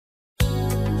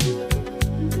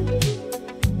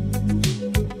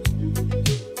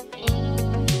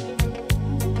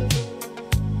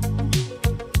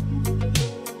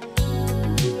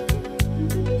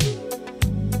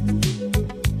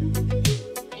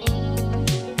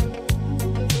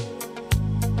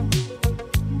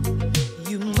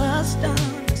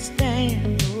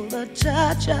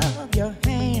touch of your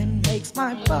hand makes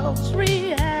my pulse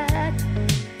react.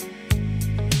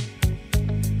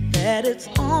 That it's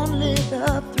only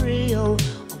the thrill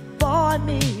of boy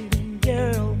meeting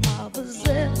girl,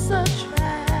 opposites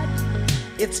attract.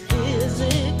 It's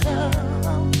physical,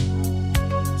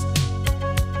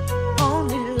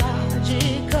 only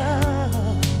logical.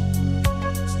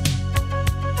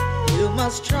 You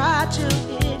must try to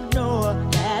ignore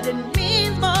that it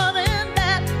means more than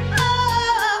that.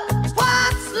 Oh,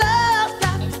 what's love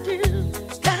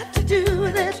got to do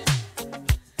with it?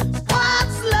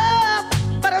 What's love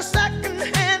but a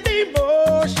second-hand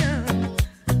emotion?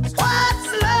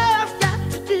 What's love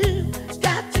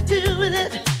got to do with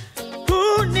it?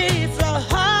 Who needs a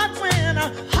heart when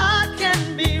a heart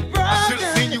can be broken? I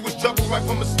should've seen you was trouble right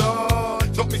from the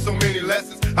start. Taught me so many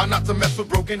lessons, how not to mess with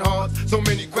broken hearts. So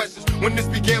many questions. When this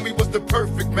began, we was the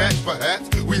perfect match, perhaps.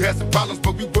 We had some problems,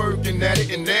 but we working at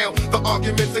it. And now the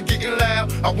arguments are getting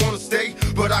loud. I wanna stay,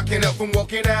 but I can't help from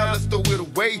walking out. Let's throw it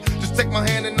away. Just take my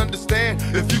hand and understand.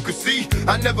 If you could see,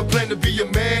 I never planned to be a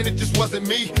man. It just wasn't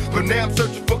me. But now I'm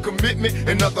searching for commitment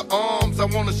and other arms. I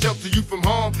wanna shelter you from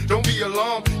harm. Don't be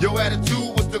alarmed. Your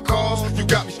attitude was the cause. You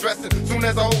got me stressing. Soon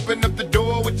as I open up the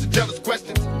door with your jealous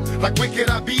questions. Like, where could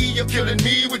I be? You're killing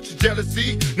me with your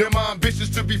jealousy. Now my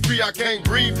ambitions to be free, I can't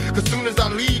breathe. Cause soon as I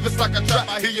leave, it's like I trap.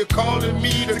 I hear you calling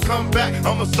me to come back.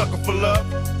 I'm a sucker for love.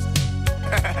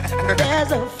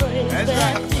 There's a phrase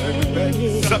that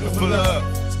means sucker for love.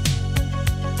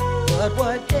 but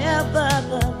whatever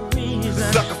the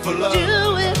reason, Sucker